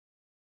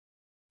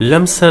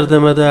لەم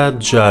سەردەمەدا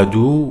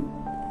جادوو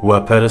و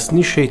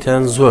پەرستنی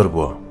شەیتان زۆر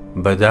بووە،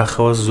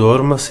 بەداخەوە زۆر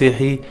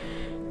مەسیحی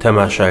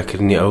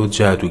تەماشاکردنی ئەو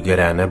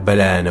جادوگەرانە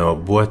بەلایەنەوە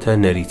بووەتە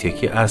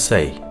نەریتێکی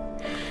ئاسایی.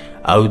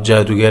 ئەو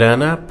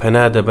جادوگەرانە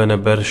پەنا دەبەنە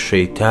بەر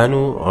شەیتان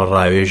و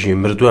ڕاوێژی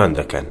مردووان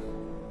دەکەن،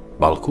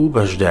 بەڵکو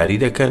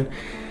بەشداری دەکەن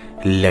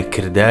لە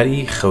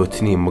کردداری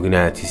خەوتنی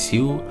موگناتیسی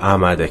و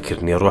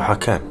ئامادەکردنی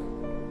ڕۆحەکان.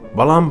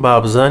 بەڵام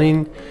بابزانین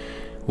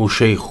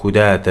وشەی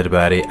خودا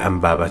دەربارەی ئەم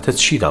بابەتە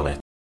چی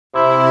دەڵێت؟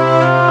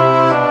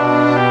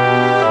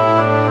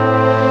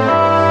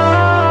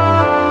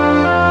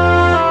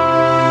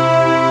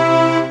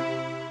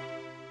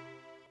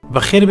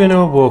 بەخێر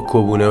بێنەوە بۆ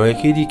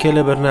کۆبوونەوەیەکی دیکە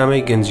لە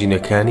بەرنامەی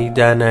گەنجینەکانی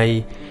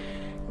دانایی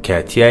کە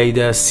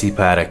تیایدا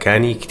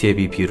سیپارەکانی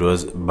کتێبی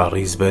پیرۆز بە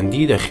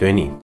ڕیزبەندی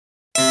دەخوێنین.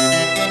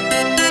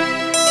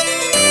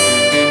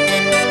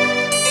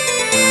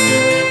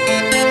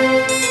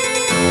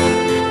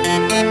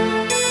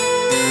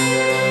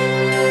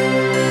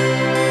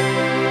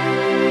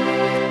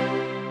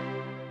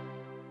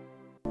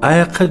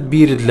 ئایا قەت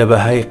بیرت لە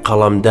بەهای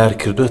قەڵەمدار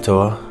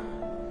کردوتەوە؟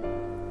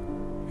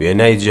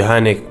 وێنای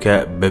جیهانێک کە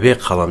بەبێ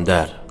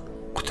قەڵەمدار،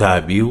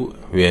 قوتابی و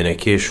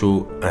وێنەکێش و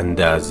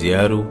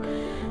ئەندازیار و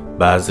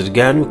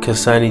بازرگان و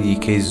کەسانی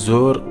دیکەی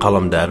زۆر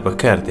قەڵەمدار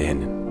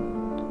بەکاردێنن.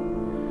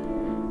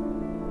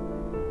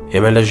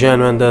 ئێمە لە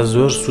ژیانماندا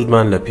زۆر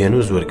سوودمان لە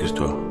پێنووس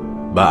وەرگرتووە،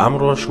 با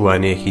ئەمڕۆ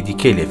وانەیەکی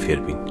دیکەی لێ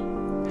فێربین.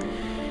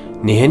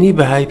 نهێنی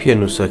بەهای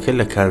پێنووسەکە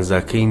لە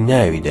کانزاکەی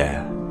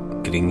ناویدایە.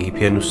 گرنگی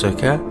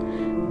پێنووسەکە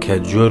کە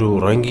جۆر و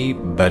ڕەنگی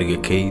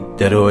بەرگەکەی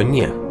دەرەوە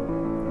نییە،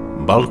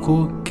 بەڵکو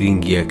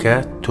گرنگیەکە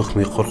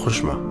توخمی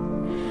قڕخشمە.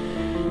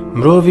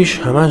 مرۆڤیش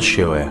هەمان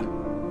شێوەیە،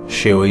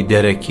 شێوەی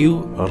دەرەکی و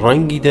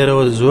ڕەنگی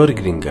دەرەوە زۆر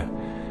گرنگە،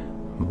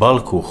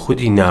 بەڵکو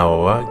خودی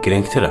ناوەوە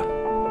گرنگترە.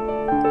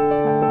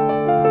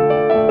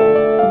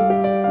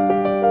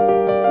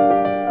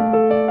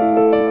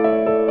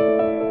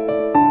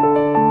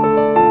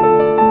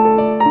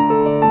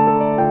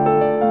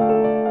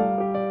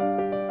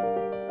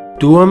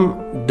 دووەم،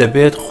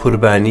 دەبێت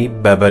قوربانی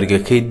بە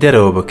بەرگەکەی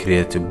دەرەوە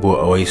بکرێت بۆ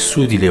ئەوەی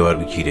سوودی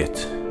لێوەربگیرێت.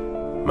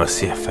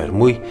 مەسیح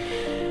فەرمووی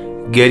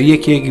گەر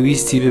یەکێک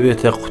ویستی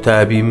ببێتە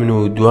قوتابی من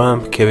و دوام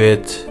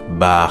بکەوێت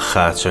با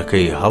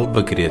خاچەکەی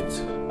هەڵبگرێت،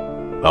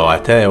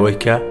 ئەواتە ئەوەی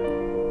کە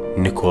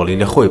نکۆڵی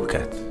لە خۆی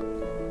بکات.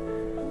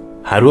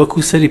 هەروەکو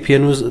سەری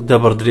پێنووس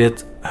دەبڕدرێت،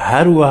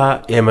 هەروەها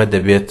ئێمە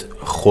دەبێت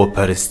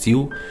خۆپەرستی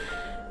و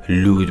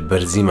لود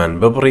بەرزیمان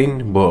ببڕین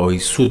بۆ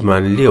ئەوەی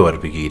سوودمان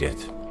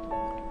لێوەربگیرێت.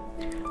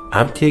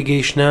 ئەم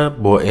تێگەیشتنە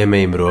بۆ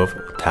ئێمەی مرۆڤ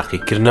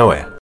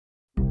تاقیکردنەوەیە.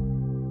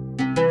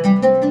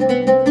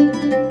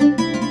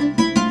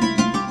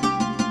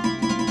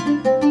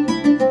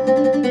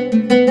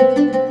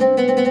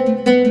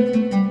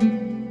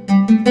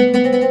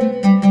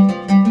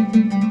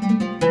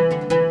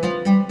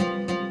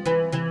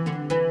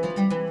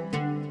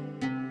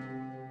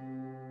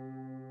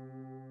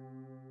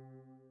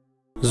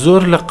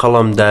 زۆر لە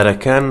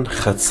قەڵەمدارەکان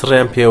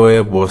خەتسڕیان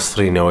پێوەیە بۆ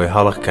سڕینەوەی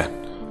هەڵەکان.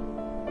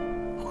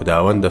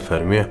 خوداوەند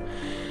دەفەرمێ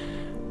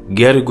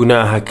گەر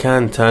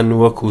گوناهەکانتان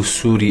وەکو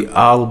سووری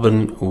ئاڵ بن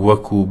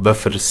وەکو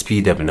بەفر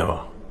سپی دەبنەوە.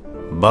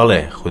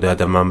 بەڵێ خوددا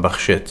دەمان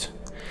بەخشێت.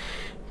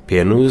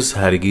 پێنووس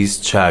هەرگیز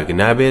چاک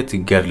نابێت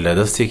گەر لە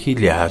دەستێکی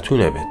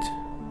لێهاتوو نەبێت.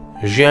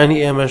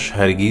 ژیانی ئێمەش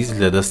هەرگیز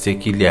لە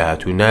دەستێکی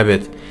لێهاتوو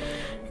نابێت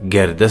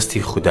گەر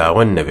دەستی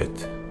خوداوەند نەبێت.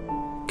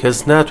 کەس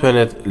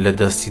ناتوانێت لە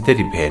دەستی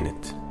دەری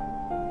بهێنێت.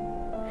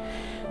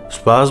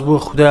 سوپاس بۆ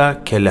خوددا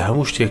کە لە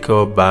هەموو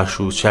شتێکەوە باش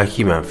و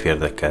چاکیمان فێر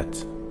دەکات.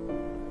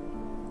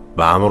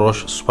 بە ئەمڕۆژ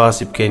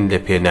سوپاسی بکەین لە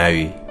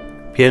پێناوی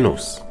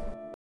پێنووس.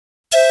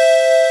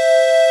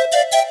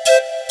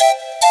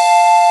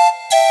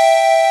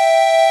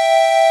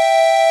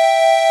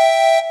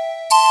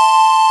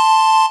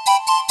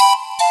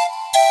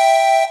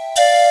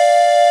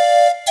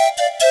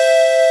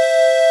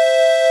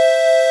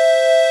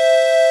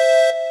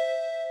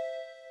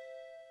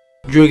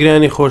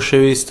 گوێگرانی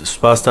خۆشەویست،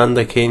 سوپاسان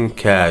دەکەین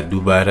کە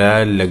دووبارە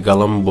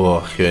لەگەڵم بۆ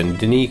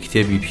خوێندنی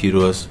کتێبی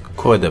پیرۆز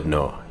کۆ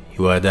دەبنەوە.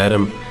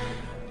 هیوادارم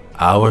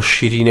ئاوە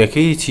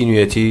شیرینەکەی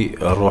تینوێتی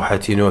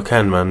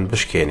ڕۆحەتینەوەکانمان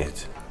بشکێنێت.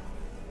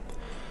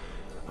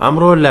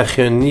 ئەمڕۆ لە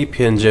خوێندنی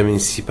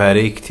پێنجەمین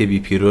سیپارەی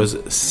کتێبی پیرۆز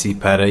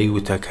سیپارەی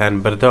وتەکان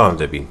بەردەوام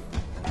دەبین.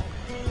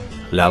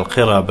 لە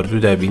ئەڵقەی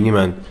ڕابردوودا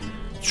بینیمان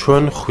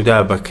چۆن خوددا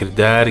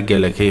بەکردار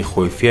گەلەکەی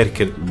خۆی فێر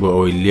کرد بۆ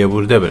ئەوەی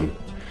لێبوردە بن.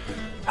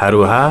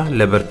 هەروەها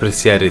لە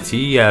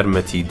بەرپرسیارەتی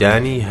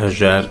یارمەتیدانی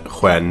هەژار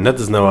خۆیان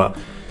نەدزنەوە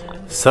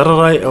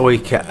سەرڕای ئەوەی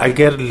کە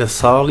ئەگەر لە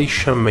ساڵی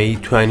شەممەی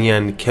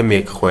توانیان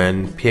کەمێک خۆیان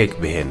پێک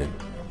بهێنن.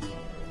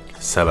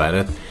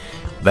 سەبارەت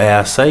بە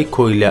یاسای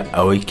کۆی لە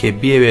ئەوەی کە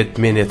بێوێت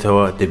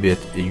بمێنێتەوە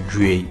دەبێت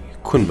گوێی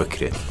کون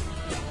بکرێت.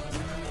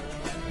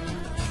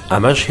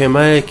 ئەمەش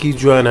هێمایەکی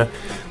جوانە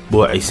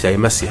بۆ عیسای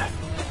مەسیح.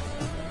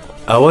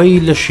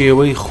 ئەوەی لە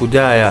شێوەی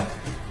خوددایە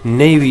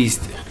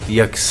نەیویست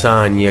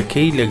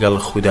یەکسانیەکەی لەگەڵ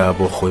خوددا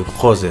بۆ خۆی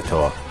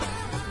بقۆزێتەوە،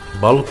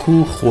 بەڵکو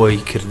خۆی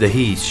کردە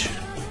هیچ،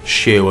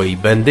 شێوەی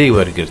بەندەی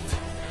وەرگرت،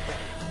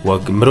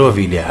 وەک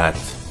مرۆڤی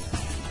لێهات.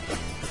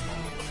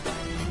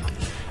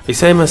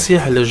 عیسای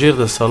مەسیح لە ژێر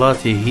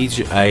دەسەڵاتی هیچ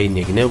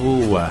ئاینێک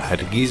نەبوو و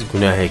هەرگیز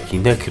گوناهێکی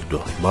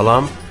نەکردو،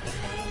 بەڵام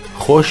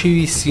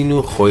خۆشەویستین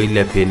و خۆی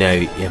لە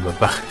پێناوی ئێمە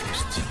بەخت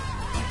کرد،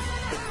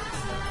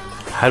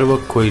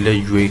 هەروەک کۆی لە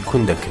گوێی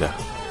کون دەکرا.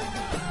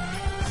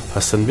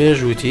 پەسەندبێژ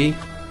وتی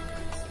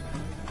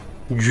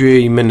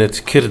گوێی منت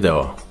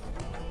کردەوە.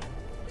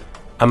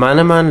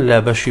 ئەمانەمان لە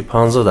بەشی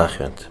 15دا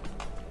خوێند.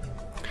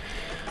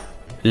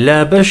 لە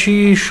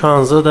بەشی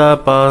 16دا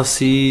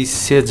باسی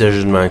سێ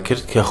جەژنمان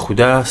کرد کە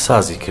خودا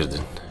سازی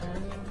کردن: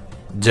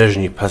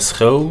 جەژنی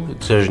پەسخە و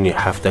جەژنی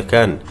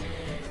هەفتەکان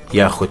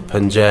یاخود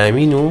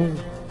پەنجامین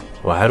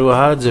و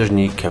هەروەها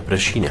جەژنی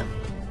کەپرەشینە.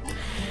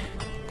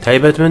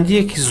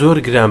 تایبەتمەندیەکی زۆر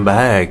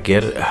گرانبەهایە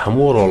گەر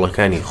هەموو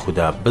ڕۆڵەکانی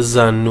خودا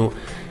بزانن و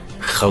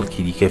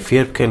خەڵکی دیکە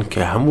فێر بکەن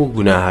کە هەموو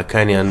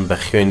گوناهەکانیان بە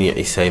خوێنی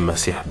عیسای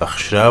مەسیح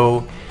بەخشراوە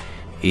و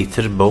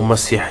ئیتر بەو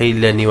مەسیحەی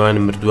لە نێوان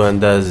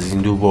مردوواندا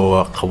زیندوو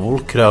بۆەوە قبوڵ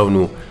کراون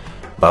و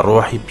بە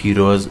ڕۆحی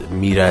پیرۆز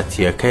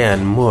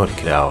میراتیەکەیان مۆر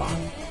کراوە.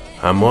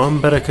 هەمووان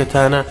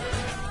بەرەکەتانە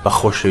بە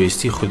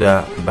خۆشەویستی خودا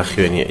بە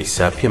خوێنی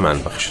عیسا پێمان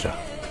بەخشرا.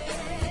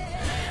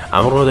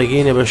 ئەمڕۆ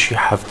دەگەینە بەشی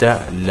 7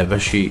 لە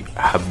بەشی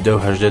 7 و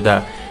 8دا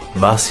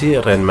باسی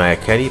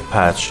ڕێنمایەکانی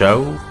پادشا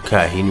و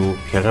کاهین و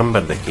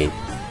پێغەمبەر دەکەین،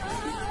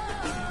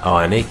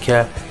 ئەوانەی کە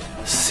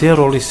سێ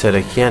ڕۆڵی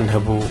سەرەکیان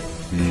هەبوو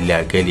لە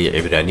گەلی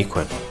عیبرانی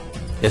کۆن.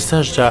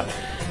 ئێستاش جا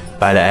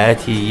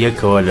بالایەتی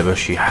یەکەوە لە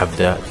بەشی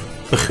 7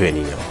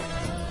 بخوێنینەوە.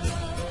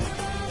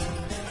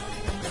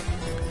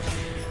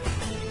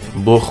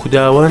 بۆ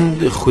خوداوەند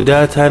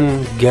خوداتان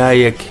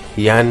گایەک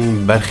یان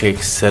بەرخێک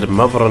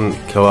سەرمەبڕن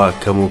کەوا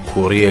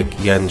کەموکوڕییەک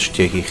یان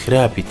شتێکی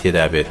خراپی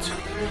تێدابێت،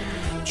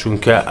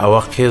 چونکە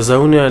ئەوە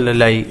قێزەونە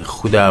لەلای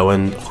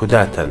خوداوەند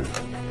خوداتان.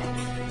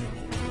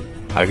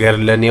 ئەگەر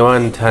لە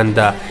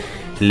نێوانتاندا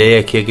لە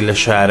یەکێک لە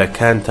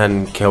شارەکانتان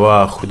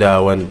کەوا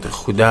خوداوەند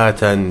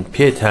خوداتان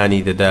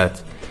پێتانی دەدات،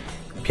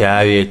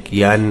 پیاوێک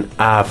یان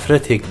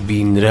ئافرەتێک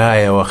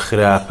بینرایەوە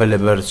خراپە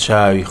لەبەر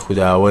چاوی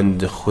خوداوەند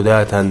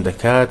خوداتان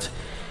دەکات،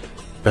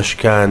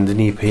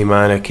 بەشکاندنی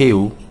پەیمانەکەی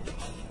و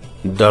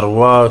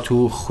دەڕوات و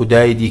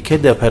خودای دیکە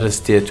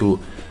دەپەرستێت و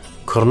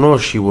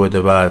کڕنۆشی بۆ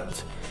دەبات،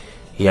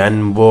 یان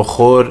بۆ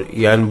خۆر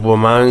یان بۆ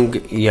مانگ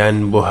یان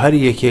بۆ هەر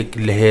یەکێک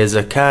لە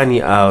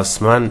هێزەکانی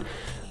ئاسمان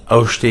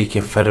ئەو شتێک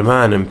کە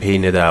فەرمانم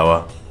پێی نەداوە،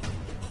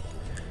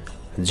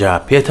 جا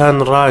پێتان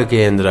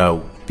ڕاگەیەندرا و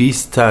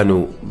بیستان و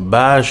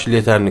باش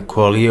لێتان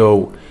کۆڵیەوە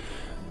و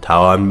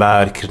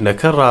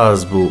تاوانبارکردنەکە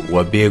ڕاست بوو و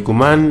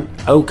بێگومان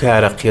ئەو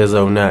کارە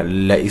قێزەونە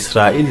لە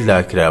ئیسرائیلدا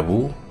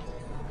کرابوو،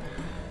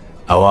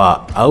 ئەوە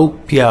ئەو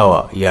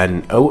پیاوە یان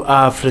ئەو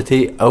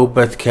ئافرەتەی ئەو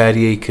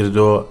بەدکاریەی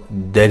کردو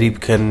دەری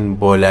بکەن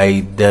بۆ لای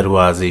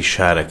دەروازەی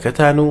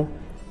شارەکەتان و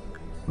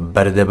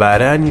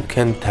بەردەبارانی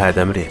بکەن تا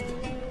دەمرێت،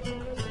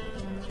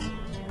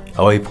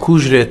 ئەوەی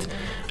بکوژرێت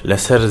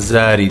لەسەر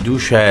زاری 2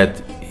 شایەت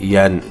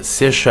یان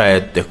 3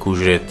 شایەت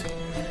دەکوژرێت،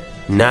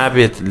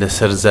 نابێت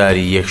لەسەر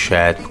زاری 1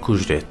 شایەت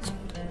بکوژرێت.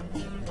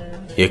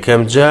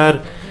 یەکەم جار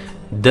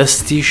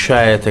دەستی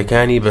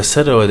شایەتەکانی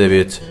بەسەرەوە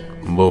دەبێت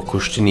بۆ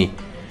کوشتنی،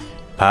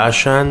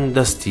 پاشان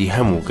دەستی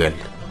هەموو گەل.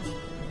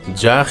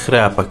 جا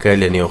خراپەکە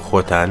لە نێو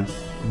خۆتان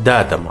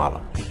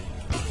دادەماڵە.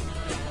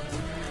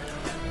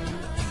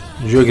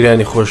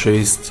 گوێگرانی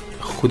خۆشەویست،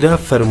 خوددا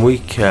فەرمووی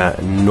کە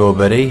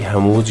نۆبەرەی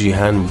هەموو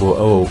جیهان بۆ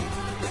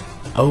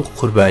ئەو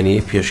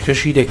قوربانیە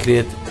پێشکەشی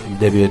دەکرێت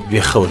دەبێت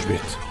بێخەوش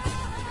بێت.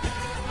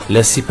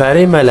 لە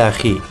سیپارەی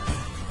مەلاخی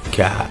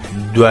کە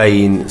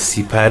دوایین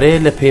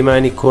سیپارەیە لە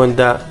پەیمانی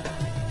کۆندا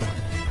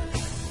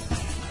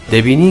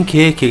دەبینین کە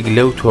یەکێک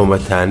لەو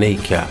تۆمەتانەی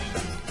کە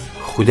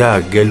خوددا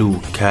گەل و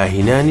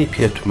کاهینانی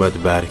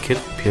پێتومەتبار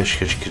کرد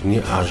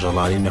پێشکەشکردنی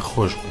ئاژەڵانی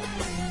نەخۆش بوو.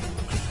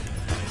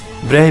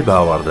 برای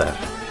باوەڕدار،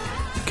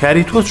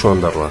 کاری تۆ چۆن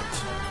دەڕوات؟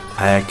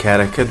 ئایا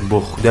کارەکەت بۆ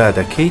خوددا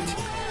دەکەیت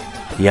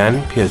یان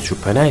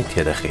پێچوپەنای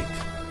تێدەخەیت؟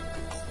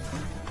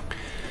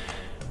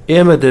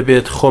 ئێمە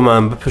دەبێت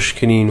خۆمان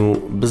بپشکنین و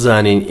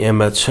بزانین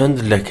ئێمە چەند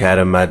لە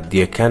کارە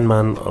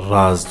مادیەکانمان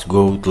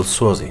ڕاستگۆ و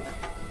دڵسۆزین.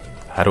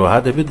 هەروەها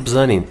دەبێت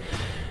بزانین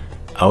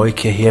ئەوەی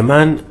کە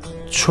هێمان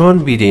چۆن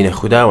بیدەینە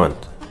خوداوەند.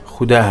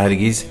 خوددا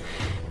هەرگیز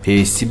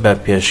پێویستی بە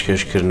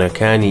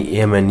پێشکەشکردنەکانی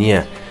ئێمە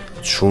نییە،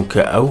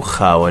 چونکە ئەو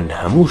خاوەن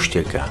هەموو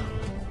شتێکە،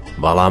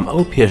 بەڵام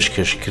ئەو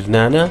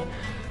پێشکەشکردانە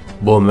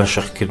بۆ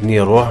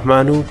مەشقکردنی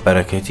ڕۆحمان و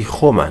بەرەکەتی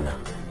خۆمانە.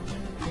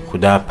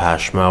 خوددا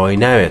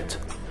پاشماوەی ناوێت،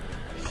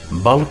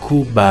 بەڵکو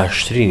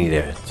باشترینی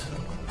دەوێت.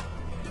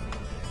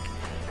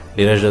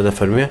 لێرەشدا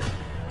دەفەرمێ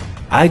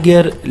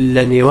ئەگەر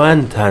لە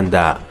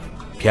نێوانتاندا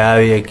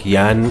پیاوێک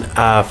یان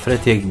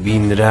ئافرەتێک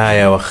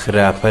بینرایەوە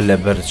خراپە لە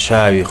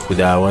بەرچاوی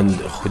خوداوەند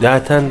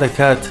خوداتان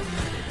دەکات،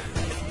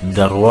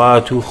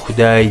 دەڕوات و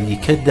خودای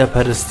دیکە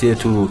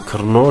دەپەرستێت و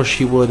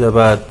کڕنۆشی بۆ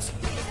دەبات،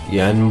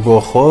 یان بۆ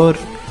خۆر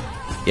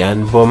یان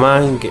بۆ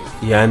مانگ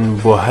یان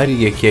بۆ هەر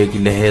یەکێک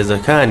لە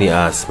هێزەکانی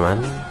ئاسمان،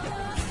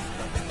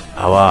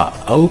 ئەوە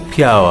ئەو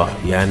پیاوە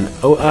یان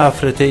ئەو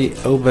ئافرەتەی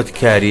ئەو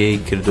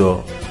بەدکاریەی کردو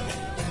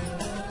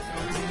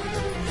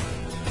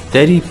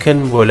دەری بکەن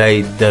بۆ لای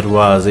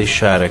دەروازەی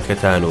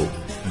شارەکەتان و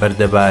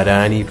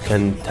بەردەبارانی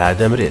بکەن تا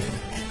دەمرێت.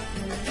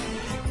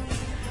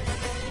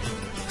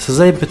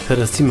 سزای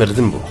بتپەرستی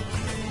مردن بوو.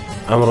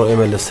 ئەمڕۆ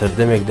ئێمە لە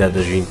سەردەمێکدا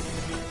دەژین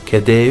کە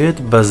دەیەوێت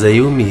بەزەی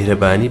و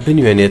میهرەبانی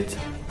بنوێنێت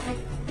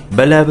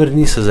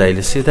بەلابرنی سزای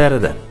لە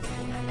سێدارەدان.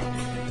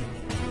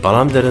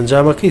 بەڵام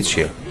دەرەنجامەکەی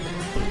چییە؟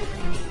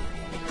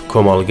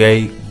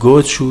 کۆمەڵگای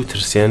گۆچ و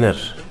ترسێنەر.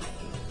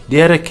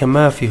 دیارە کە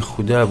مافی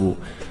خودا بوو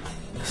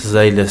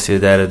سزای لە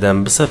سێدارەدان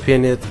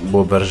بسەپێنێت بۆ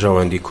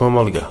بەرژەوەندی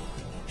کۆمەڵگا.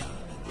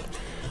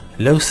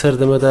 لەو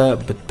سەردەمەدا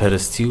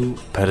بتپەرستی و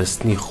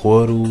پەرستنی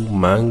خۆر و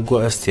مانگ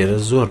و ئەستێرە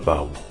زۆر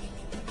باو.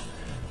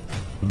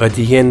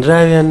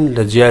 بەدیهێنراویان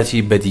لە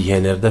جیاتی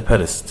بەدیهێنەر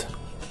دەپەرست.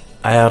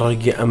 ئایا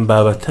ڕێگی ئەم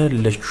بابەتە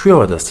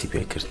لەکوێوە دەستی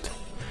پێکرد؟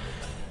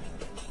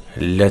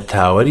 لە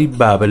تاوەری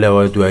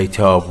بابلەوە دوای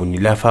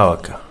تەوابوونی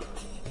لافاوەکە.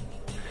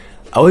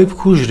 ئەوەی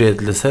بکوژرێت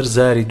لەسەر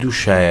زاری 2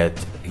 شایەت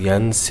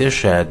یان 3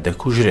 شایەت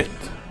دەکوژرێت.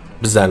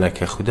 بزانە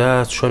کە خودا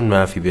چۆن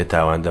مافی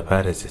بێتاوان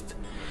دەپارێزێت.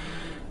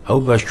 ئەو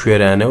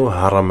بەشکوێرانە و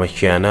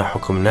هەڕەمەکیانە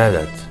حکم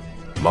نادات،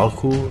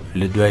 بەڵکو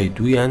لە دوای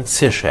 2 یان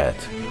 3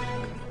 شایەت.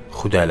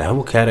 خودا لە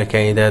هەموو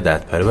کارەکانیدا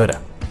دادپەروەرە.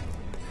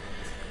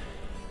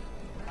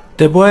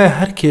 دەبوایە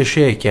هەر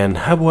کێشەیەکیان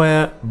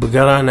هەبوایە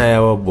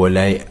بگەڕانایەوە بۆ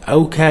لای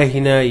ئەو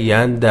کاهینە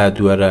یان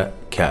دادوەرە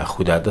کە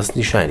خودا دەست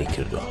نیشانی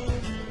کردووە.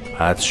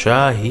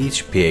 پادشا هیچ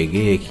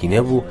پێگەیەکی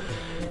نەبوو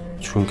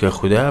چونکە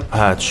خودا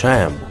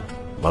پادشایان بوو،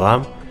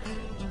 بەڵام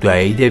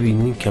دوایی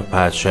دەبینین کە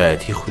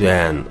پادشایەتی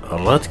خودایان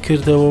ڕەت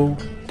کردەوە و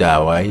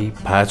داوای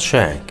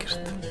پادشایان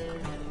کرد.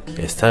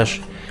 ئێستاش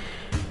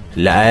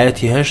لە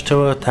ئاەتی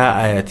 8ەوە تا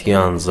ئاەتی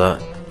 11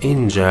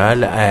 اینجا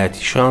لە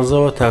ئاەتی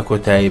 16ەوە تا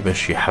کۆتایی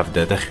بەشی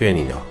 17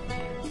 دەخوێنینەوە.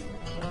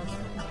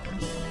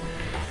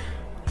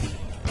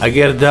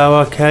 ئەگەر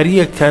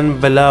داواکاریەکتان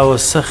بەلاوە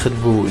سەخت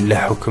بوو لە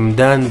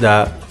حکمداندا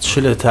چ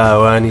لە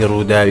تاوانی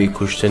ڕووداوی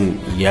کوشتن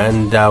یان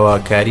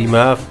داواکاری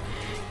ماف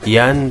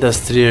یان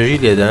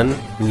دەسترێژی لێدان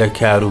لە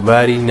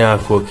کاروباری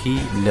ناکۆکی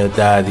لە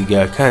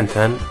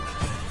دادگاکانتان،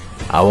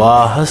 ئەوە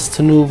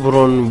هەستن و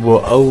بڕۆن بۆ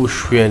ئەو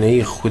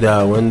شوێنەی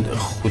خوداوەند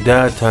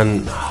خوداتان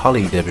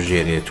هەڵی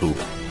دەبژێرێت و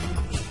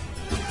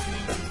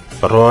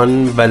بڕۆن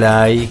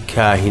بەلای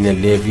کاهینە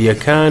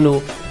لێڤیەکان و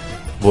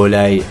بۆ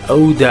لای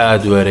ئەو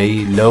دادوەرەی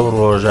لەو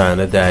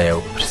ڕۆژانەدایە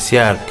و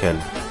پرسیار بکەن،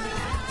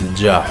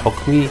 جا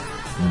حکمی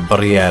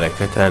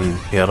بڕیارەکەتان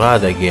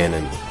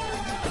پێڕادەگێنن.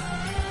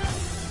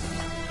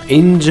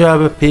 اینجا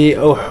بە پێی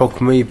ئەو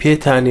حکمەی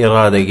پێتانی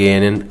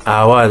ڕادەگەێنن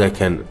ئاوا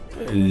دەکەن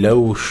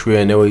لەو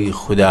شوێنەوەی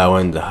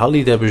خوداوەند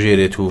هەڵی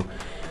دەبژێرێت و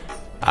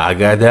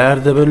ئاگادار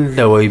دەبن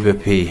لەوەی بە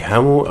پێی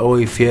هەموو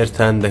ئەوەی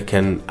فێرتان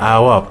دەکەن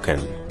ئاوا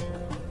بکەن.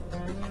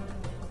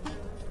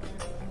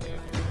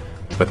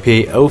 بە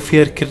پێی ئەو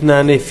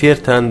فێرکردانەی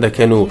فێرتان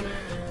دەکەن و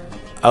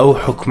ئەو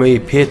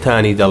حکمەی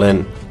پێتانی دەڵێن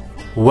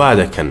وا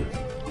دەکەن.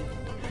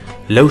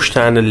 لەو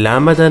شتانە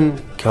لامەدەن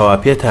کەوا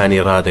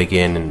پێتانی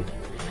ڕادەگەێنن،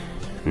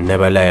 نە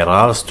بەلای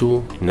ڕاست و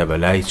نە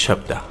بەلای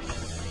چەپدا.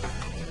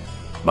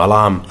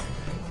 بەڵام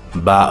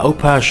با ئەو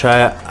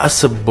پاشایە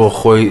ئەسب بۆ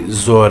خۆی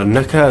زۆر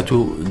نەکات و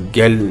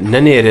گەل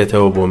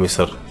نەنێرێتەوە بۆ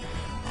میسر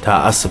تا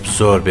ئەسب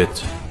زۆر بێت،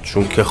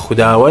 چونکە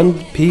خوداوەند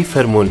پێی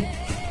فەرموون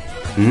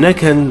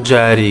نەکەن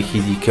جارێکی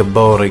دیکە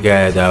بەو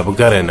ڕێگایەدا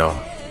بگەڕێنەوە.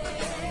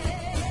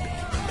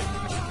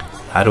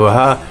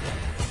 هەروەها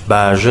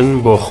باژن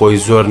بۆ خۆی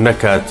زۆر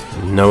نەکات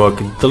نەوەک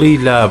دڵی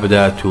لا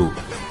بدات و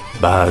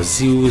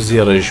بازی و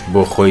زێڕش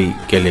بۆ خۆی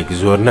گەلێک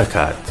زۆر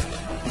نەکات.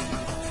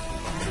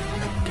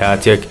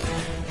 کاتێک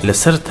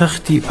لەسەر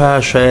تەختی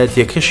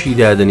پاشایەتیەکەشی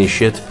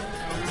دادەنیشێت،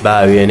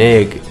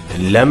 باوێنەیەک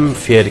لەم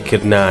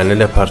فێرکردانە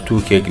لە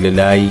پەرتووکێک لە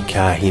لای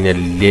کاهینە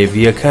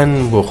لێڤیەکان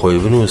بۆ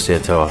خۆی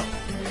بنووسێتەوە.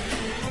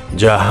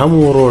 جا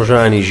هەموو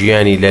ڕۆژانی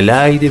ژیانی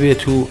لەلای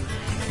دەبێت و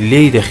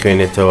لێی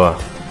دەخوێنێتەوە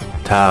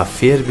تا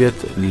فێر بێت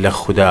لە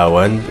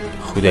خوداوەند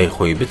خودای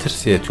خۆی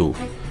بترسێت و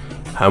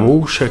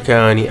هەموو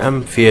شەکانی ئەم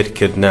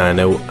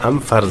فێرکردانە و ئەم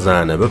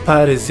فەرزانە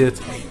بپارێزێت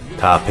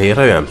تا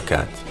پەیڕەویان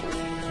بکات.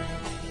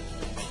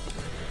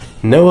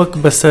 نەوەک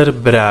بەسەر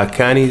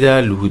براکانیدا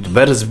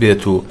لوودبەرز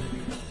بێت و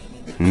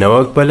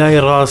نەوەک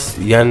بەلای ڕاست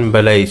یان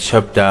بەلای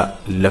چەپدا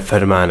لە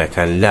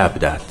فەرمانەکان لا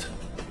بدات،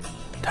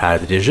 تا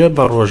درێژە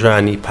بە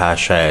ڕۆژانی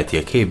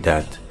پاشایەتیەکەی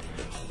بدات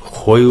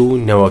خۆی و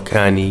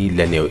نەوەکانی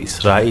لە نێو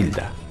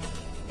ئیسرائیلدا.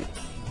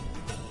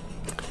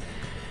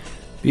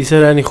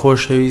 بیسەرانی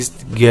خۆشەویست،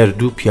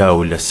 گەردوو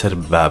پیاو لەسەر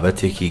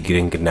بابەتێکی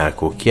گرنگ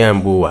ناکۆکیان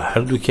بوو و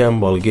هەردووکیان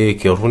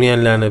بەڵگەیەکی ڕوونیان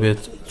لا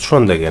نەبێت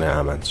چۆن دەگەنە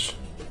ئامانج.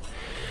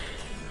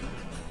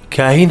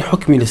 کاهین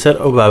حکمی لەسەر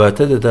ئەو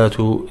بابەتە دەدات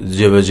و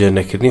جێبەجێ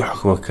نەکردنی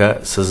حکمەکە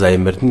سزای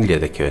مردنی لێ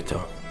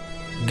دەکەوێتەوە.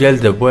 گەل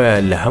دەبووە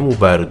لە هەموو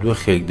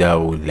بارودۆخێکدا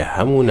و لە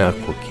هەموو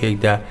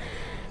ناکۆکیەکدا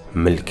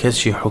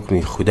ملکەچی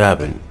حکمی خودا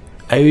بن،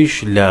 ئەویش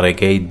لە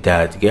ڕێگەی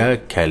دادگا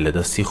کە لە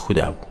دەستی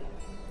خودا بوو.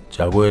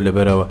 جابووە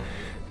لەبەرەوە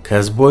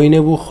کەس بۆی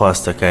نەبوو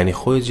خواستەکانی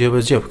خۆی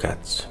جێبەجێ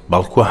بکات،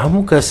 بەڵکو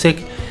هەموو کەسێک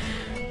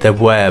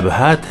دەبوایە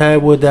بهاتە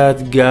بۆ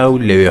دادگا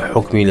و لەوێ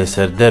حکمی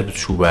لەسەر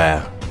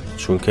دەربچووبایە،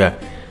 چونکە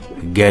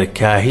گەر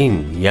کاهین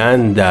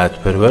یان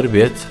دادپەروەر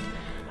بێت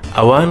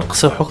ئەوان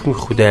قسە حکمی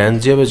خودایان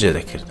جێبەجێ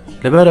دەکرد.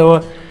 لەبەرەوە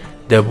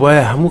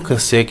دەبوایە هەموو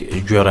کەسێک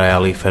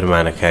گوێڕایەڵی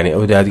فەرمانەکانی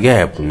ئەو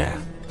دادگایە بوونە.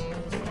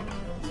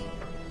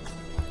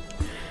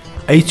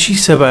 ئەی چی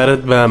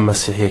سەبارەت بە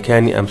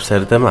مەسیحیەکانی ئەم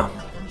سەردەما؟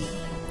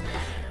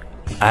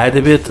 ئایا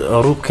دەبێت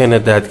ڕووبکەنە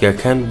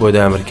دادگاکان بۆ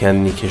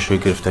دامرکاندنی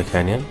کێشەی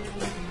گرفتەکانیان؟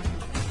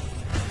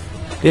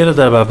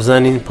 لێرەدا با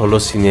بزانین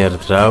پۆلۆسی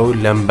نێردراو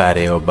لەم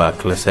بارەیەوە با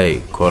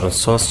کلەسای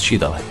کۆرنسۆس چی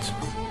دەڵێت.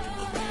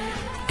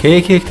 کە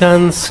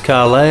یەکێکتان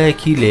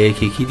سکاڵایەکی لە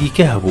یەکێکی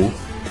دیکە هەبوو،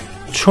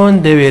 چۆن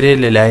دەوێرێت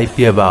لە لای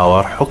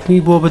پێباوەڕ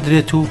حکمی بۆ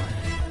بدرێت و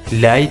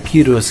لای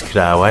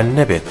پیرۆزکراوان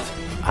نەبێت؟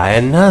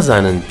 ئایا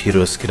نازانن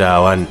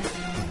پیرۆزکراوان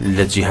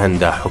لە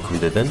جیهاندا حکم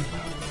دەدەن؟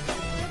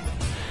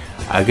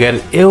 ئەگەر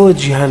ئێوە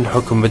جیهان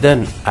حکم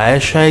بدەن، ئایا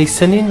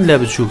شایستەنین لە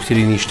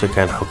بچووکترینی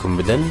شتەکان حکم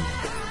بدەن؟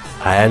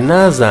 ئایا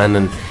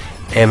نازانن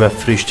ئێمە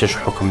فریشتەش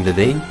حکم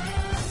دەدەین؟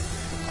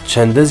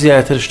 چەندە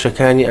زیاتر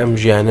شتەکانی ئەم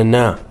ژیانە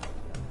نا.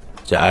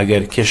 جا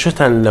ئەگەر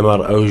کێشەتان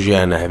لەمەڕ ئەو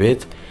ژیانە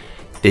هەبێت،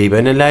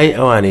 دەیبەنە لای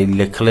ئەوانەی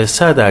لە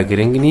کڵێسادا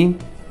گرنگ نین؟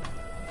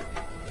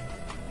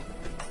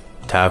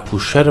 تاکو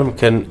شەرم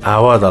کەن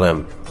ئاوا دەڵێم،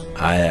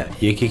 ئایا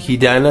یەکێکی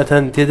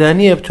داناتان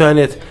تێدانیە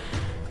بتوانێت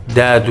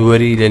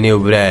دادوەری لە نێو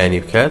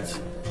برایانی بکات؟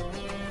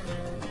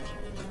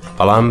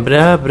 بەڵام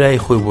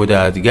برای خۆی بۆ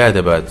دادگا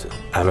دەبات،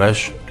 ئەمەش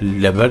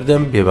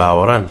لەبەردەم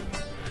بێباوەڕان.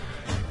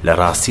 لە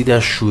ڕاستیدا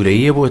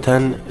شوورەیە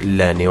بۆتان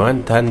لە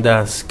نێوانتاندا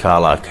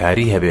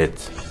سکاڵاکاری هەبێت.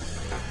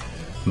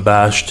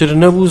 باشتر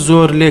نەبوو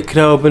زۆر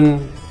لێکراو بن،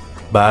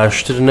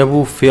 باشتر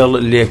نەبوو فێڵ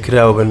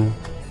لێکراو بن.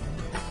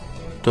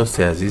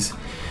 دۆستی عەزیز،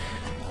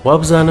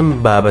 وابزانم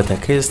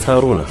بابەتەکە ئێستا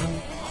ڕوونە.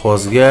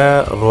 خۆزگە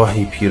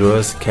ڕۆحی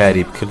پیرۆز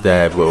کاری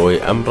بکردایە بۆ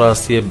ئەوەی ئەم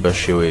ڕاستیە بە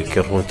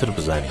شێوەیەکی ڕوونتر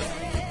بزانێت.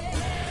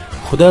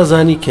 خدا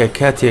زانی کە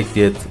کاتێک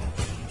دێت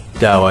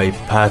داوای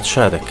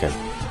پادشا دەکەن.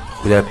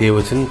 خدا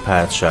پێوتن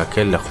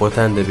پادشاکە لە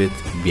خۆتان دەبێت،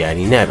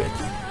 بیانی نابێت.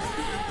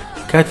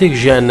 کاتێک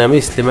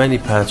ژیاننامەی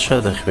سلێمانی پادشا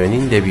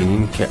دەخوێنین،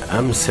 دەبینین کە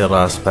ئەم سێ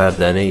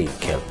ڕاستپاردانەی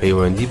کە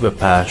پەیوەندی بە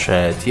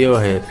پاشایەتیەوە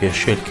هەیە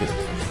پێشێل کرد.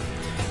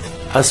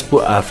 ئەسپ و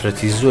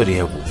ئافرەتی زۆری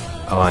هەبوو،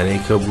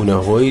 ئەوانەی کە بوونە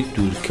هۆی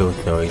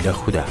دوورکەوتنەوەی لە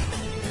خوددا.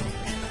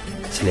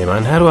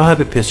 سلێمان هەروەها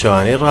بە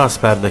پێچەوانەی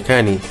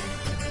ڕاستپاردەکانی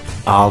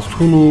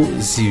ئاڵتون و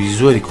زیوی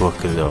زۆری کۆ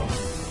کردەوە.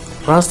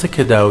 ڕاستە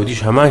کە داودیش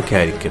هەمان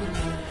کاری کرد،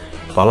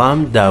 بەڵام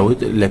داود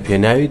لە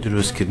پێناوی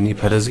دروستکردنی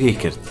پەرستگای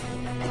کرد،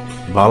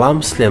 بەڵام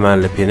سلێمان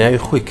لە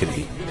پێناوی خۆی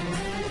کردی.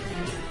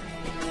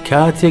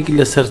 کاتێک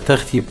لەسەر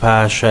تەختی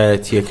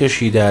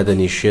پاشایەتیەکەشی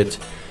دادەنیشێت،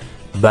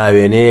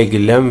 باوێنەیەک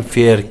لەم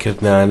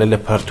فێرکردانە لە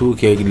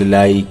پەرتووکێک لە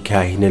لای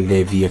کاهینە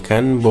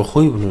لێڤیەکان بۆ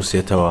خۆی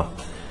بنووسێتەوە.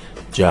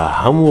 جا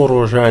هەموو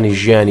ڕۆژانی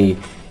ژیانی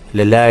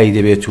لە لای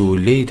دەبێت و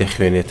لێی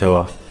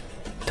دەخوێنێتەوە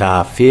تا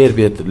فێر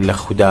بێت لە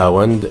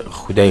خوداوەند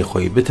خودای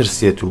خۆی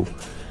بترسێت و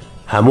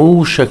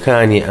هەموو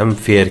شەکانی ئەم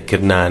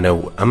فێرکردانە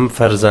و ئەم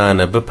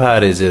فەرزانە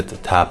بپارێزێت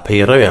تا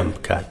پەیڕەویان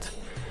بکات.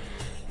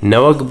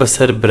 نەوەک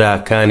بەسەر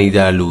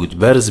براکانیدا لوود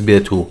بەرز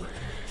بێت و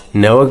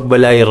نەوەک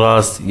بەلای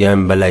ڕاست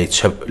یان بەلای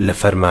چەپ لە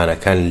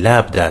فەرمانەکان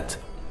لابدات،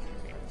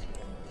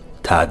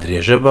 تا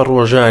درێژە بە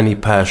ڕۆژانی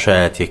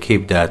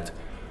پاشایەتیەکەی بدات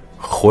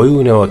خۆی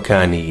و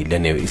نەوەکانی لە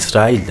نێو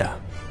ئیسرائیلدا.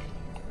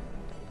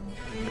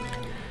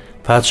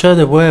 پادشا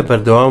دەبوایە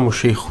بەردەوام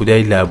وشەی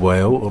خودای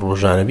لابوایە و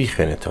ڕۆژانە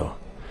بیخوێنێتەوە.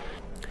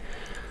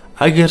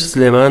 ئەگەر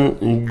سلێمان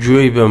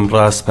گوێی بەم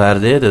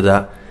ڕاستپاردەیە دەدا،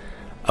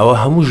 ئەوە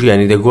هەموو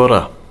ژیانی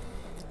دەگۆڕا.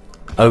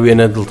 ئەو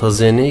وێنە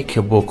دڵتەزێنەی کە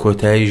بۆ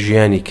کۆتایی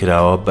ژیانی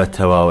کراوە بە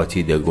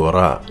تەواوەتی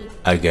دەگۆڕا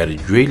ئەگەر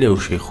گوێی لە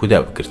وشەی خوددا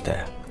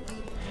بگرتایە.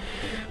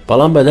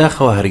 بەڵام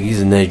بەداخەوە هەرگیز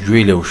نە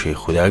گوێی لە وشەی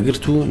خوددا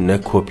گرت و نە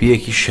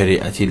کۆپیەکی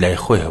شەریعەتی لای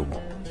خۆی هەبوو.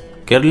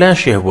 گەر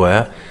لاشی هەبووە،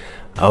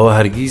 ئەوە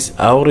هەرگیز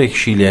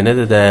ئاوڕێکشی لێ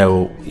نەدەدایە و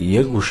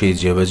یەک وشەی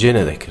جێبەجێ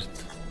نەدەکرد.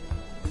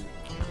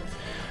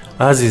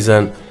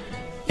 ئازیزان،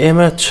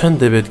 ئێمە چەند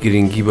دەبێت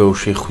گرنگی بە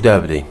وشەی خوددا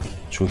بدەین،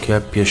 چونکە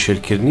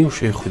پێشێلکردنی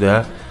وشەی خوددا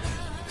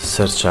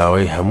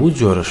سەرچاوەی هەموو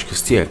جۆرە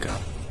شکستیەکە.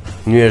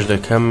 نوێژ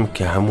دەکەم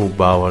کە هەموو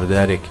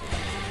باوەڕدارێک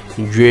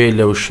گوێ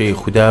لە وشەی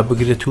خوددا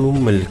بگرێت و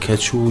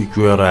ملکەچ و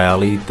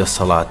گوێڕایەڵی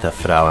دەسەڵاتە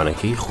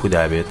فراوانەکەی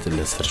خوددا بێت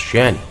لەسەر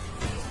ژیانی.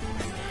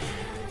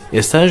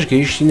 ئێستاش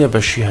گەیشتینە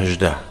بەشی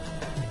 18.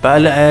 با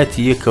لە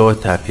ئاەتی 1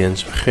 تا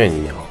 5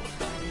 بخوێنینەوە.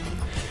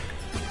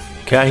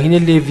 کاهینە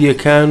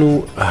لێڤیەکان و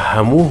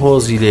هەموو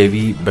هۆزی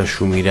لێوی بە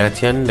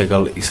شومیراتیان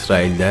لەگەڵ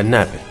ئیسرائیلدا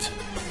نابێت.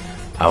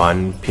 ئەوان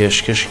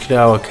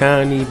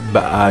پێشکەشکراوەکانی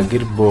بە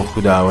ئاگر بۆ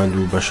خوداوەند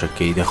و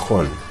بەشەکەی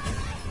دەخۆن.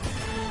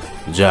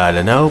 جا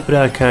لە ناو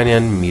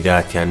براکانیان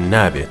میراتیان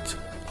نابێت.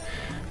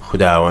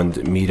 خوداوەند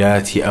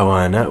میراتی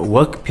ئەوانە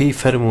وەک پێی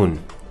فەرموون.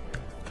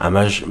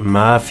 ئەمەش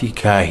مافی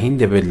کاهین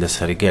دەبێت لە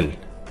سەرگەل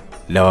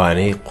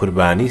لەوانەی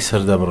قوربانی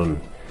سەردەبڕن،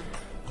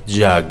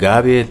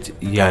 جاگابێت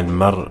یان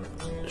مەڕ،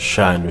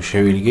 شان و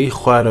شەویلگەی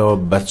خوارەوە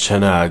بە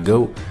چەناگە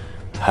و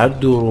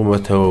هەردوو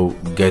ڕوومەتەوە و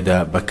گەدا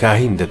بە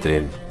کاهین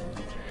دەدرێن.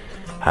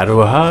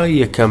 هەروەها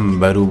یەکەم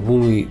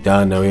بەرووبوومی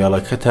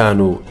دانەوێڵەکەتان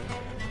و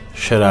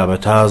شەرابە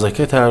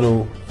تازەکەتان و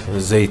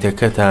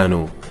زەیتەکەتان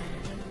و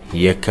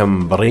یەکەم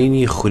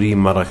بڕینی خوری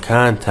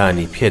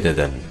مەڕەکانتانی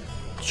پێدەدەن.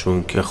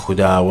 چونکە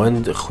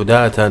خوداوەند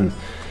خوداتان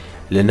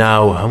لە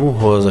ناو هەموو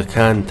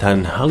هۆزەکانتان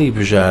هەڵی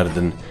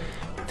بژاردن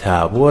تا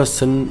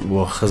بوەستن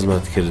بۆ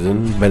خزمەتکردن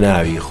بە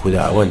ناوی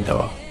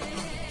خوداوەندەوە،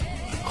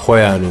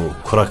 خۆیان و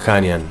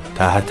کوڕەکانیان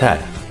تا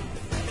هەتایە.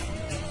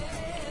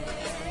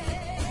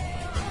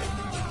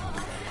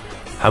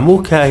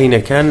 هەموو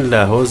کاهینەکان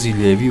لە هۆزی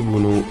لێوی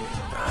بوون و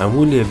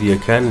هەموو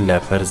لێویەکان لە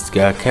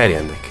پەرستگا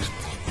کاریان دەکرد.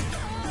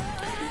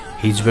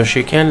 هیچ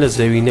بەشێکیان لە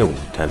زەوی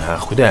نەبوو، تەنها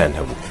خودایان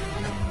هەبوو.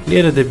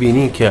 لێرە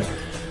دەبینین کە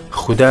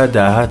خوددا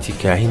داهاتی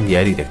کاهین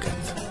دیاری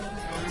دەکات.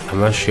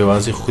 ئەمە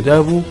شێوازی خوددا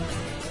بوو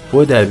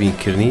بۆ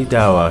دابینکردنی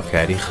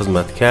داواکاری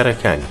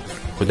خزمەتکارەکانی.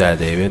 خوددا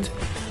دەیەوێت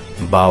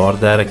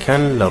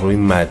باوەڕدارەکان لە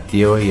ڕووی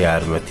مادیەوە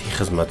یارمەتی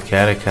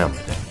خزمەتکارەکان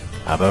بدەن.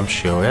 ئابەم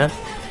شێوەیە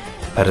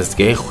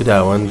پەرستگای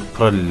خوداوەند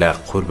پڕ لە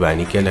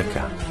قوربانی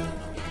گەلەکە.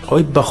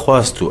 ئەوەی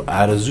بەخواست و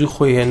ئارەزووی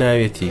خۆی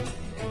هێناوێتی.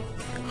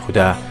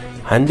 خوددا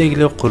هەندێک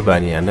لەو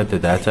قوربانیانە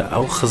دەداتە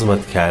ئەو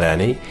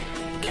خزمەتکارانەی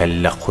کە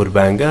لە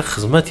قوربانگا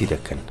خزمەتی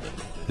دەکەن.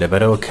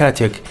 لەبەرەوە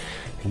کاتێک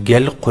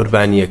گەل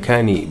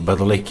قوربانیەکانی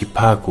بەدڵێکی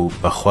پاک و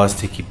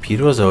بەخواستێکی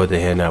پیرۆزەوە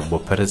دەهێنا بۆ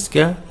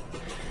پەرستگا،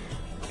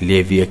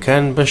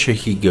 لێڤیەکان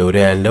بەشێکی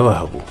گەورەیان لەوە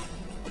هەبوو.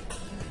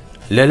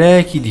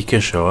 لەلایەکی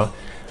دیکەشەوە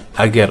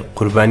ئەگەر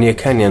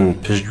قوربانیەکانیان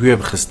پشتگوێ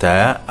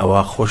بخستایە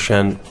ئەوە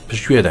خۆشیان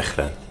پشتگوێ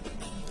دەخران.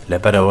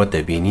 لەبەرەوە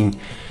دەبینین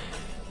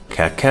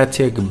کە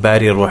کاتێک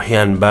باری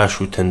ڕۆحیان باش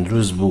و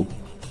تەندروست بوو،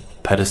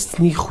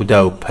 پەرستنی خوددا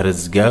و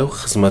پەرستگا و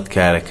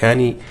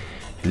خزمەتکارەکانی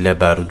لە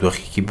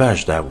بارودۆخێکی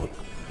باشدا بوون.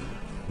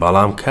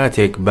 بەڵام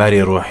کاتێک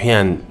باری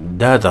ڕۆحیان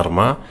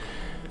دادەڕما،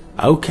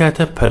 ئەو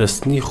کاتە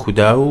پەرستنی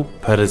خوددا و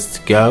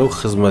پەرستگا و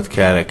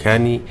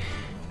خزمەتکارەکانی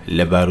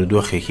لە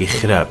بارودۆخێکی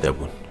خراپ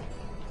دەبوون.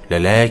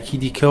 لەلایەکی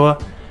دیکەوە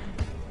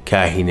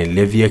کاهینە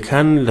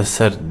لێڤیەکان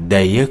لەسەر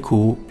دایەک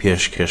و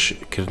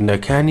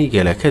پێشکەشکردنەکانی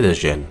گەلەکە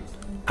دەژێن.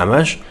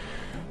 ئەمەش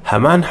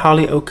هەمان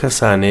حاڵی ئەو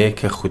کەسانەیە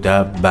کە خوددا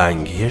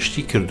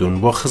بانگهێشتی کردوون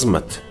بۆ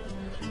خزمەت.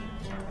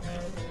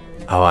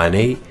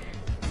 ئەوانەی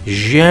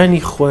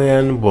ژیانی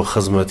خۆیان بۆ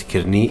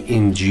خزمەتکردنی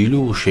ئینجیل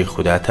و وشەی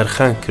خوددا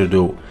تەرخان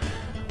کردو و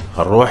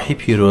ڕۆحی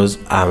پیرۆز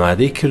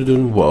ئامادەی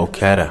کردوون بۆ ئەو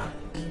کارە.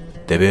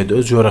 دەبێت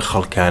ئەو جۆرە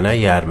خەڵکانە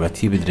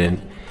یارمەتی بدرێن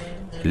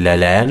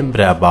لەلایەن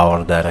برا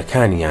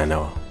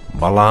باوەڕدارەکانیانەوە،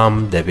 بەڵام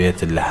دەبێت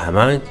لە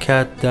هەمان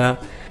کاتدا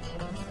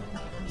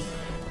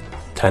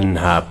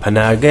تەنها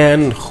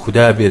پەناگەیان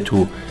خوددا بێت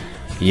و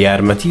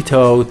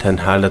یارمەتیتەوە و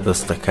تەنها لە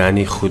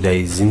دەستەکانی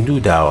خودای زیندوو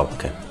داوا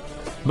بکەن.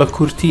 بە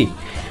کورتی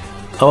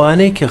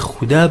ئەوانەی کە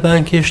خوددا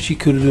بانگهێشتی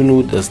کردوون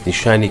و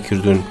دەستنیشانی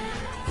کردوون،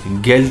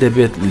 گەل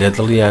دەبێت لە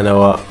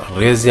دڵیانەوە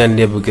ڕێزیان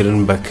لێ بگرن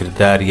بە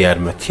کردار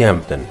یارمەتیان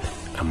بدەن.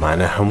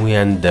 ئەمانە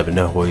هەمویان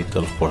دەبنە هۆی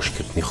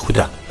دڵخۆشکردنی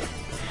خوددا.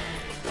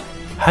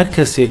 هەر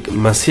کەسێک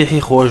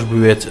مەسیحی خۆش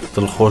بوێت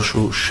دڵخۆش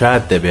و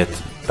شاد دەبێت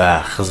بە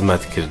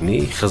خزمەتکردنی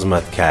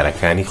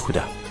خزمەتکارەکانی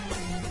خوددا.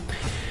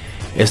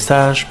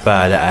 ئێستاش با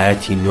لە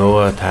ئاەتی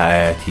 9 تا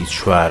ئاەتی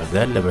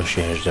 14 لە بەشی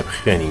 18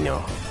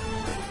 بخوێنینەوە.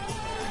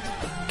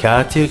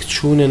 کاتێک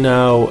چوونە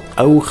ناو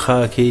ئەو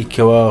خاکەی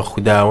کەوا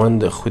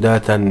خوداوەند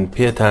خوداتان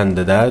پێتان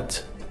دەدات،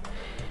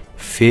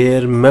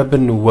 فێر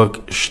مەبن وەک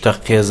شتە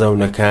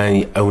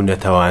قێزەونەکانی ئەو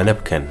نەتەوانە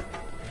بکەن.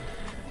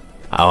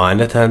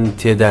 ئەوانەتان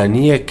تێدا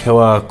نییە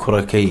کەوا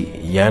کوڕەکەی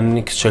یان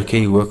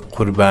کچەکەی وەک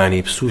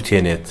قوربانی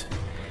بسووتێنێت،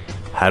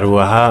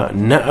 هەروەها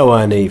نە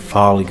ئەوانەی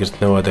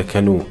فاڵگرتنەوە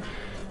دەکەن و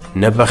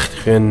نەبەخت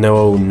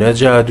خوێندنەوە و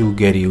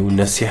نەجادوگەری و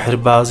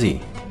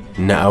نەسیحربازی،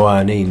 نە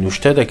ئەوانەی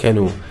نوشتە دەکەن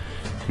و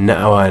نە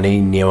ئەوانەی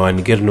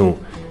نێوانگرن و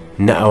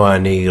نە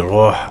ئەوانەی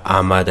ڕۆح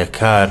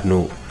ئامادەکارن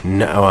و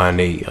نە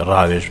ئەوانەی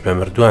ڕاوێژ بە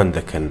مردووان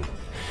دەکەن،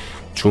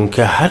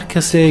 چونکە هەر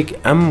کەسێک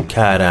ئەم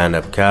کارانە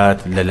بکات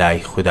لە لای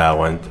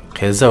خوداوەند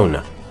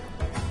قێزەونە.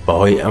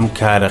 بەهۆی ئەم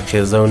کارە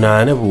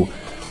قێزەونانە بوو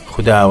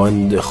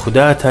خوداوەند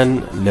خوداتان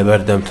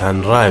لەبەردەمتان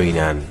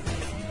ڕاوینان.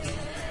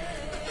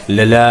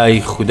 لە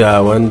لای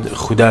خوداوەند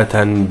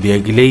خوداتان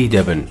بێگلەی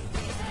دەبن.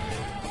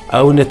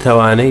 ئەو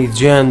نەتەوانەی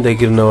گیان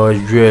دەگرنەوە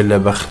گوێ لە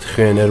بەخت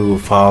خوێنەر و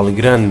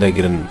فاڵگران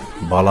دەگرن،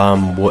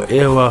 بەڵام بۆ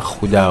ئێوە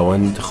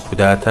خوداوەند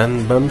خوداتان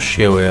بەم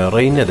شێوەیە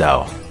ڕێی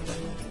نەداوە.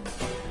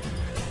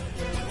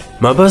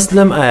 مەبەست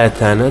لەم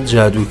ئاەتانە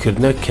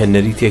جادوکردنە کە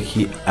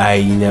نەریتێکی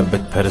ئاینە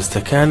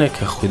بتپەرستەکانە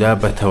کە خوددا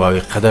بە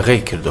تەواوی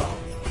قەدەغەی کردو.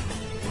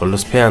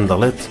 پۆلس پێیان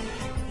دەڵێت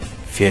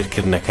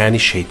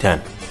فێرکردنەکانی شەیتان.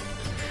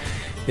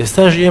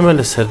 ئێستاش ئێمە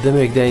لە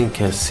سەردەمێکداین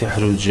کە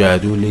سیحر و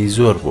جادو لی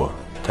زۆر بووە.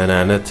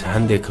 تەنانەت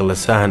هەندێک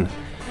کڵەسان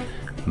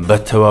بە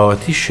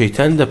تەواوەتی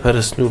شەیتان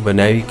دەپەرستن و بە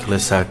ناوی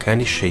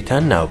کڵەساکانی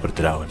شەیتان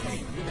ناوبردراون.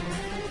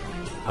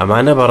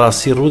 ئەمانە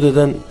بەڕاستی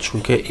ڕوودەدەن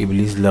چونکە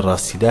ئیبلیس لە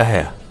ڕاستیدا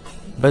هەیە.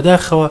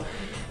 بەداخەوە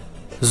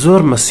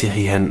زۆر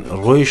مەسیحی هەن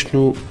ڕۆیشتن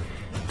و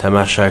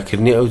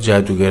تەماشاکردنی ئەو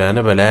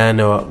جادوگەرانە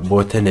بەلایەنەوە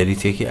بۆتە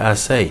نەریتێکی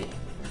ئاسایی.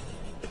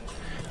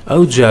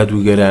 ئەو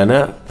جادوگەرانە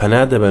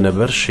پەنا دەبەنە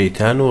بەر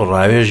شەیتان و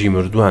ڕاوێژی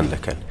مردووان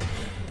دەکەن.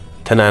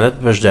 تەنانەت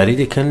بەشداری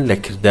دەکەن لە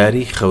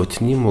کردداری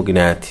خەوتنی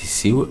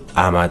موگناتیسی و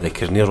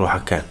ئامادەکردنی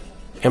ڕۆحەکان.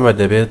 ئێمە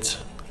دەبێت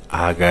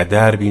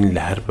ئاگادار بین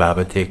لە هەر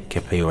بابەتێک کە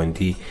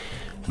پەیوەندی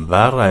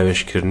با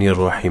ڕاوێژکردنی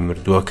ڕۆحی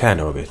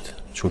مردووەکانەوە بێت،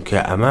 چونکە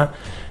ئەمە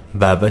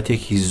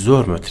بابەتێکی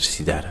زۆر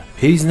مەترسیدارە.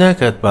 پێویست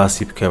ناکات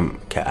باسی بکەم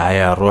کە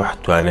ئایا ڕۆح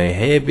توانای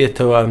هەیە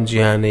بێتەوە ئەم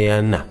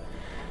جیهانەیان نا،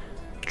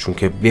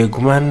 چونکە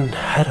بێگومان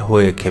هەر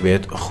هۆیە کە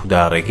بێت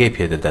خودا ڕێگەی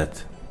پێدەدات.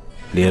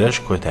 لێرەش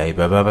کۆتایی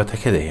بە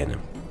بابەتەکە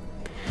دەهێنم.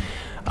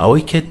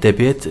 ئەوەی کە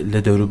دەبێت لە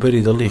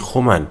دەوروبەری دڵی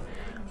خۆمان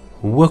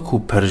وەکو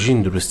پەرژین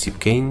دروستی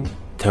بکەین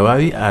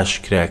تەواوی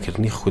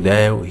ئاشکراکردنی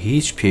خودایە و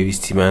هیچ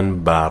پێویستیمان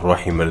بە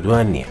ڕۆحی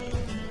مردووان نییە.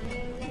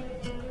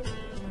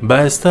 با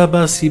ئێستا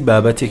باسی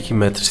بابەتێکی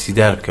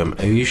مەترسیدار بکەم،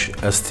 ئەویش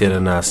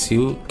ئەستێرەناسی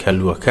و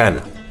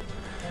کەلووەکانە.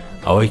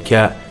 ئەوەی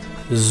کە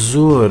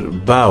زۆر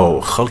باوە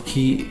و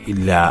خەڵکی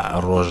لە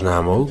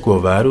ڕۆژنامە و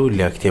گۆڤار و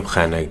لە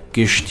کتێبخانە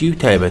گشتی و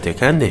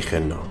تایبەتەکان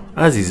دەیخوێنەوە.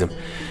 ئازیزم،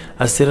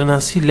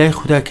 ئەستێرەناسی لای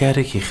خودا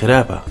کارێکی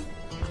خراپە،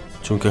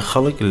 چونکە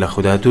خەڵک لە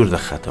خودا دوور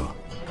دەخاتەوە.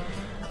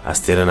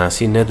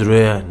 ئەستێرەناسی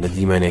نەدرۆیە،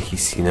 نەدیمانێکی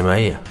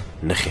سینەماییە،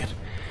 نەخێر.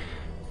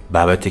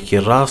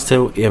 بابەتێکی ڕاستە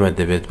و ئێمە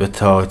دەبێت بە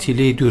تەواوەتی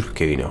لێی دوور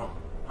بکەوینەوە.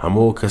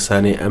 هەموو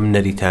کەسانی ئەم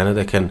نەریتانە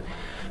دەکەن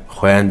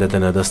خۆیان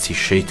دەدەنە دەستی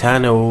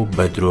شەیتانەوە و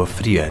بە درۆ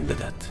فریویان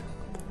دەدات.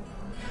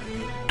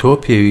 تۆ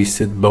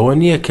پێویستت بەوە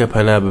نییە کە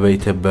پەنا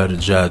ببەیتە بەر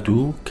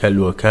جادوو،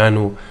 کەلووەکان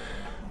و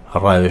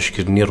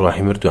ڕاوێژکردنی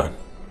ڕۆحی مردووان.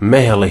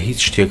 مەهێڵە هیچ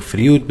شتێک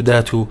فریوت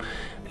بدات و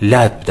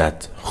لات بدات.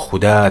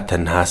 خودا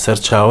تەنها سەر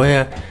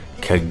چاوەیە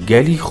کە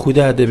گەلی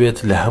خودا دەبێت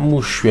لە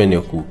هەموو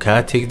شوێنێک و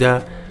کاتێکدا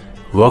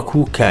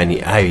وەکو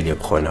کانی ئاوی لێ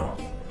بخۆنەوە.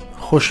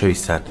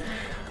 خۆشەویستان،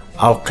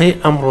 ئەڵقەی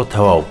ئەمڕۆ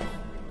تەواو بوو.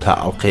 تا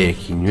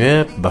ئەڵقەیەکی نوێ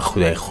بە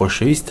خودای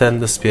خۆشەویستان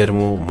دەسپێرم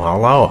و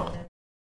ماڵاوە.